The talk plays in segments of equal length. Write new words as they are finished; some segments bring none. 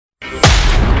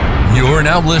are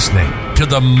now listening to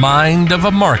The Mind of a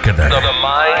Marketer. The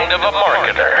Mind of a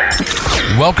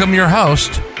Marketer. Welcome your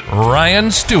host,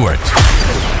 Ryan Stewart.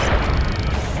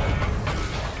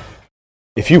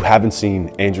 If you haven't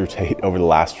seen Andrew Tate over the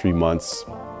last few months,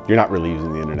 you're not really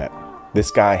using the internet. This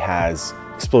guy has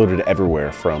exploded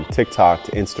everywhere from TikTok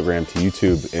to Instagram to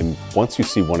YouTube, and once you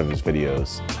see one of his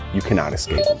videos, you cannot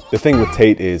escape him. The thing with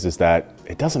Tate is that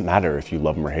it doesn't matter if you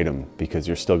love him or hate him because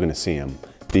you're still gonna see him.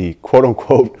 The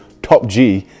quote-unquote top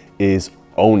G is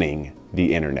owning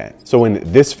the internet. So in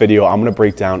this video, I'm gonna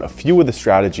break down a few of the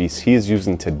strategies he is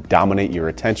using to dominate your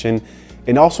attention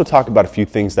and also talk about a few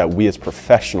things that we as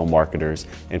professional marketers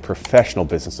and professional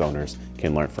business owners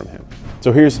can learn from him.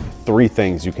 So here's 3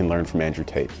 things you can learn from Andrew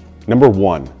Tate. Number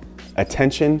 1,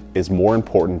 attention is more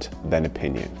important than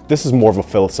opinion. This is more of a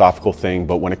philosophical thing,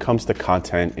 but when it comes to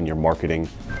content and your marketing,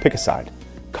 pick a side.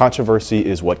 Controversy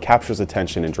is what captures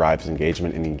attention and drives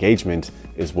engagement, and engagement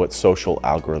is what social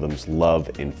algorithms love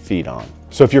and feed on.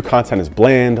 So if your content is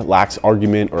bland, lacks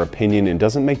argument or opinion, and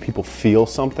doesn't make people feel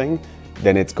something,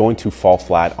 then it's going to fall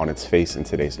flat on its face in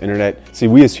today's internet. See,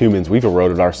 we as humans, we've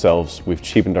eroded ourselves, we've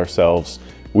cheapened ourselves,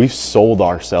 we've sold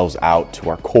ourselves out to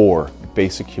our core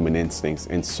basic human instincts,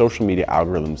 and social media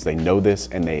algorithms, they know this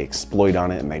and they exploit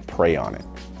on it and they prey on it.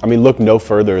 I mean, look no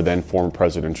further than former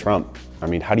President Trump. I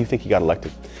mean, how do you think he got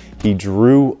elected? He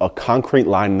drew a concrete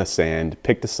line in the sand,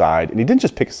 picked a side, and he didn't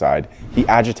just pick a side, he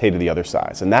agitated the other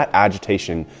sides. And that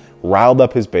agitation riled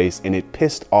up his base and it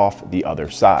pissed off the other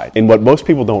side. And what most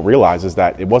people don't realize is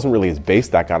that it wasn't really his base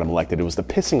that got him elected, it was the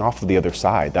pissing off of the other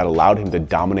side that allowed him to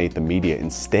dominate the media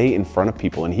and stay in front of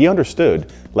people. And he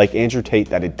understood, like Andrew Tate,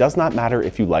 that it does not matter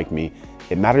if you like me,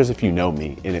 it matters if you know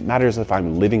me, and it matters if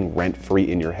I'm living rent-free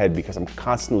in your head because I'm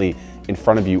constantly in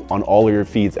front of you on all of your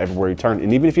feeds everywhere you turn.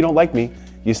 And even if you don't like me,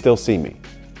 you still see me.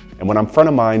 And when I'm front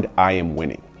of mind, I am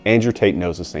winning. Andrew Tate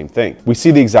knows the same thing. We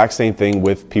see the exact same thing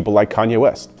with people like Kanye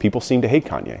West. People seem to hate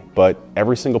Kanye, but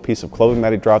every single piece of clothing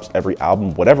that he drops, every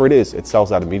album, whatever it is, it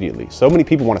sells out immediately. So many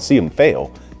people want to see him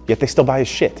fail, yet they still buy his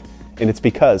shit. And it's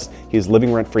because he is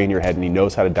living rent-free in your head and he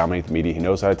knows how to dominate the media. He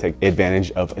knows how to take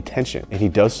advantage of attention, and he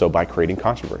does so by creating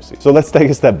controversy. So let's take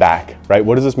a step back, right?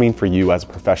 What does this mean for you as a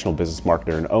professional business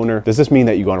marketer and owner? Does this mean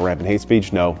that you go on a rampant hate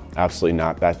speech? No, absolutely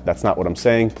not. That's not what I'm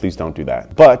saying. Please don't do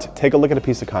that. But take a look at a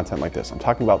piece of content like this. I'm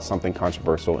talking about something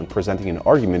controversial and presenting an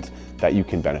argument that you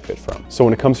can benefit from. So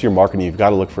when it comes to your marketing, you've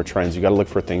got to look for trends. You've got to look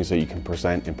for things that you can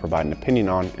present and provide an opinion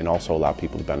on and also allow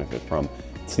people to benefit from.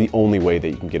 It's the only way that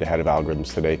you can get ahead of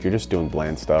algorithms today. If you're just doing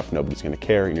bland stuff, nobody's gonna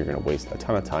care and you're gonna waste a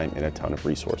ton of time and a ton of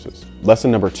resources.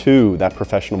 Lesson number 2 that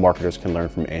professional marketers can learn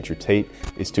from Andrew Tate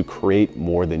is to create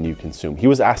more than you consume. He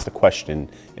was asked a question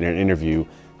in an interview,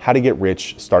 how to get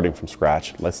rich starting from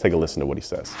scratch. Let's take a listen to what he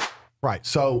says. Right,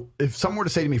 so if someone were to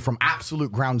say to me from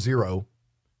absolute ground zero,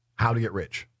 how to get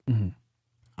rich?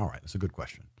 All right, that's a good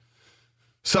question.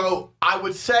 So I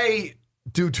would say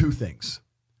do 2 things.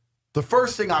 The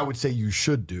first thing I would say you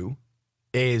should do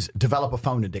is develop a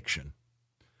phone addiction.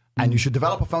 And you should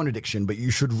develop a phone addiction, but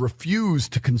you should refuse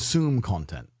to consume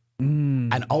content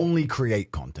and only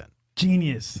create content.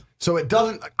 Genius. So it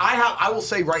doesn't, I will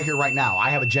say right here, right now, I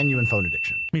have a genuine phone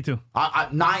addiction. Me too.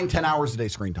 9-10 hours a day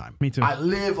screen time. Me too. I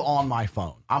live on my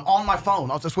phone. I'm on my phone.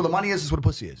 That's where the money is, that's where the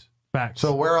pussy is. Facts.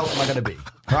 So where else am I going to be,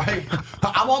 right?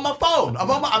 I'm on my phone.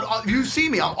 You see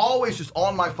me, I'm always just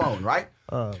on my phone, right?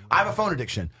 I have a phone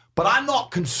addiction. But I'm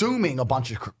not consuming a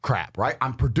bunch of crap, right?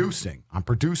 I'm producing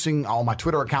on my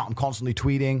Twitter account. I'm constantly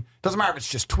tweeting. Doesn't matter if it's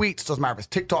just tweets. Doesn't matter if it's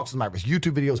TikToks. Doesn't matter if it's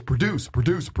YouTube videos.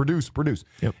 Produce.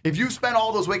 Yep. If you spend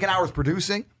all those waking hours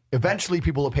producing, eventually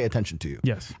people will pay attention to you.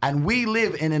 Yes. And we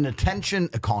live in an attention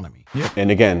economy. Yep.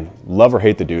 And again, love or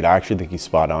hate the dude, I actually think he's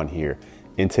spot on here.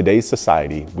 In today's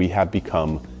society, we have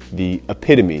become the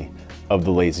epitome of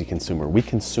the lazy consumer. We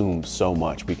consume so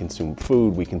much. We consume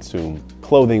food, we consume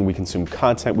clothing, we consume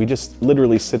content. We just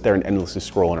literally sit there and endlessly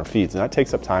scroll on our feeds, and that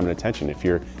takes up time and attention. If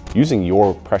you're using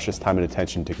your precious time and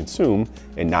attention to consume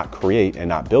and not create and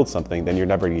not build something, then you're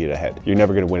never gonna get ahead. You're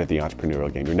never gonna win at the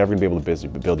entrepreneurial game. You're never gonna be able to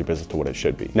build your business to what it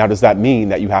should be. Now, does that mean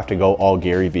that you have to go all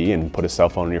Gary Vee and put a cell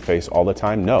phone in your face all the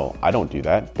time? No, I don't do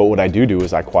that. But what I do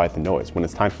is I quiet the noise. When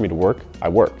it's time for me to work, I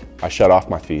work. I shut off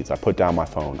my feeds. I put down my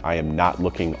phone. I am not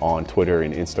looking on Twitter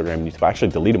and Instagram and YouTube. I actually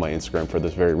deleted my Instagram for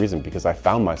this very reason, because I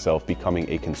found myself becoming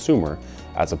a consumer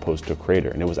as opposed to a creator.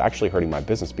 And it was actually hurting my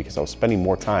business because I was spending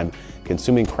more time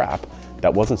consuming crap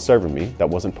that wasn't serving me, that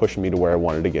wasn't pushing me to where I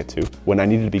wanted to get to, when I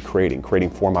needed to be creating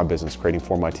for my business, creating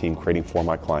for my team, creating for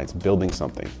my clients, building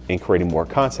something, and creating more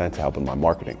content to help in my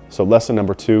marketing. So lesson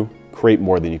number 2, create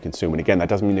more than you consume. And again, that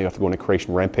doesn't mean you have to go on a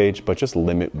creation rampage, but just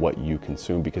limit what you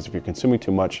consume, because if you're consuming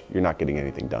too much, you're not getting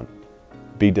anything done.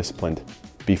 be disciplined,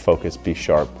 be focused, be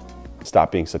sharp.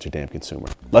 Stop being such a damn consumer.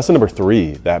 Lesson number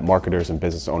 3 that marketers and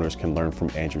business owners can learn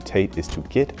from Andrew Tate is to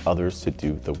get others to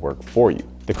do the work for you.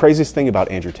 The craziest thing about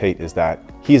Andrew Tate is that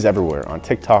he is everywhere, on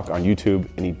TikTok, on YouTube,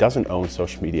 and he doesn't own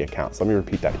social media accounts. Let me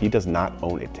repeat that. He does not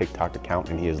own a TikTok account,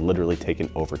 and he has literally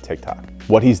taken over TikTok.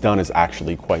 What he's done is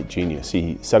actually quite genius.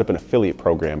 He set up an affiliate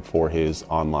program for his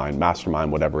online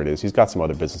mastermind, whatever it is. He's got some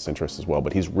other business interests as well,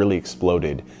 but he's really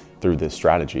exploded through this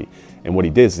strategy. And what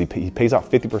he did is he pays out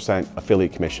 50%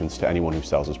 affiliate commissions to anyone who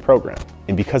sells his program.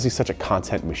 And because he's such a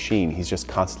content machine, he's just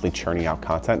constantly churning out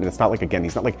content. And it's not like, again,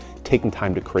 he's not like taking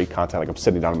time to create content, like I'm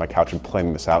sitting down on my couch and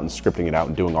planning this out and scripting it out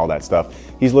and doing all that stuff.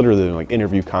 He's literally doing like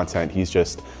interview content. He's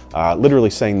just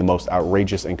literally saying the most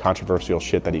outrageous and controversial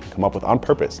shit that he can come up with on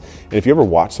purpose. And if you ever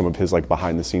watch some of his like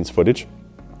behind the scenes footage,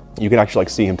 you can actually like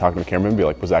see him talking to the camera and be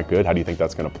like, was that good? How do you think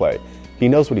that's gonna play? He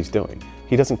knows what he's doing.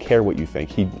 He doesn't care what you think.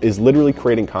 He is literally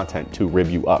creating content to rib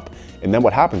you up. And then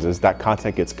what happens is that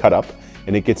content gets cut up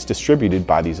and it gets distributed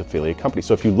by these affiliate companies.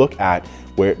 So if you look at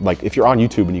where, like if you're on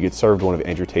YouTube and you get served one of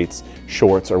Andrew Tate's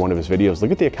shorts or one of his videos,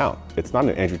 look at the account. It's not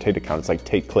an Andrew Tate account, it's like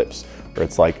Tate Clips, or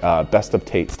it's like Best of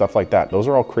Tate, stuff like that. Those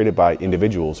are all created by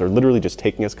individuals, or literally just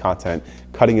taking his content,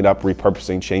 cutting it up,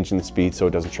 repurposing, changing the speed so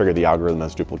it doesn't trigger the algorithm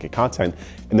as duplicate content,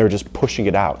 and they're just pushing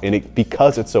it out. And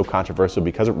because it's so controversial,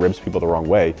 because it ribs people the wrong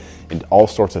way, and all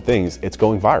sorts of things, it's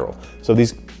going viral. So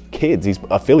these kids, these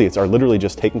affiliates are literally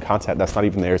just taking content that's not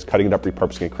even theirs, cutting it up,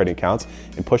 repurposing it, creating accounts,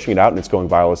 and pushing it out, and it's going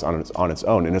viral on its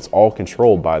own. And it's all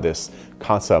controlled by this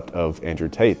concept of Andrew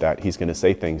Tate, that he's gonna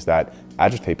say things that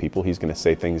agitate people, he's gonna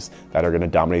say things that are gonna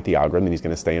dominate the algorithm, and he's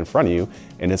gonna stay in front of you,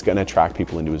 and it's gonna attract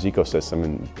people into his ecosystem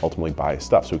and ultimately buy his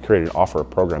stuff. So we created an offer, a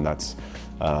program that's,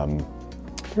 I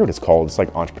forget what it's called. It's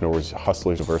like Entrepreneurs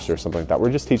Hustlers University or something like that, where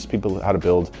it just teaches people how to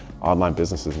build online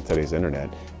businesses in today's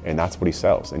internet. And that's what he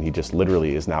sells. And he just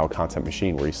literally is now a content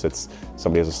machine where he sits,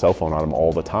 somebody has a cell phone on him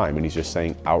all the time, and he's just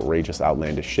saying outrageous,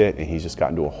 outlandish shit. And he's just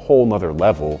gotten to a whole nother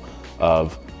level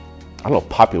of, I don't know if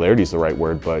popularity is the right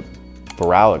word, but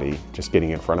virality, just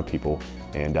getting in front of people.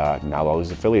 And now all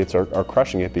these affiliates are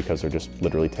crushing it because they're just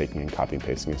literally taking and copying and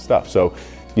pasting his stuff. So,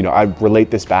 you know, I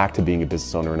relate this back to being a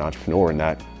business owner and entrepreneur, in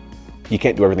that you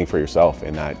can't do everything for yourself,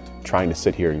 and that trying to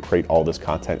sit here and create all this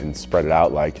content and spread it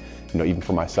out, like, you know, even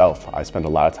for myself, I spend a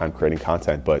lot of time creating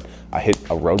content, but I hit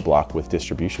a roadblock with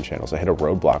distribution channels. I hit a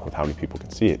roadblock with how many people can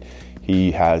see it. He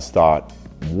has thought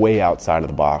way outside of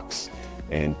the box,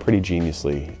 and pretty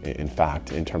geniusly, in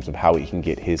fact, in terms of how he can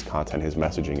get his content, his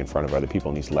messaging in front of other people,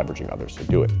 and he's leveraging others to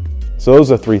do it. So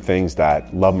those are 3 things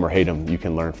that, love them or hate them, you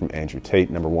can learn from Andrew Tate.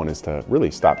 Number 1 is to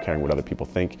really stop caring what other people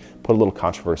think. Put a little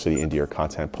controversy into your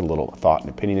content, put a little thought and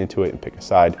opinion into it, and pick a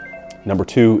side. Number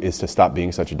 2 is to stop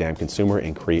being such a damn consumer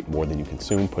and create more than you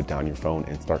consume. Put down your phone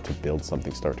and start to build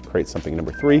something, start to create something.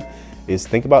 Number 3 is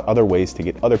think about other ways to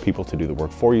get other people to do the work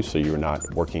for you, so you're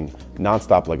not working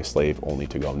nonstop like a slave only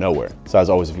to go nowhere. So as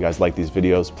always, if you guys like these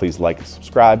videos, please like and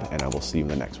subscribe, and I will see you in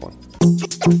the next one.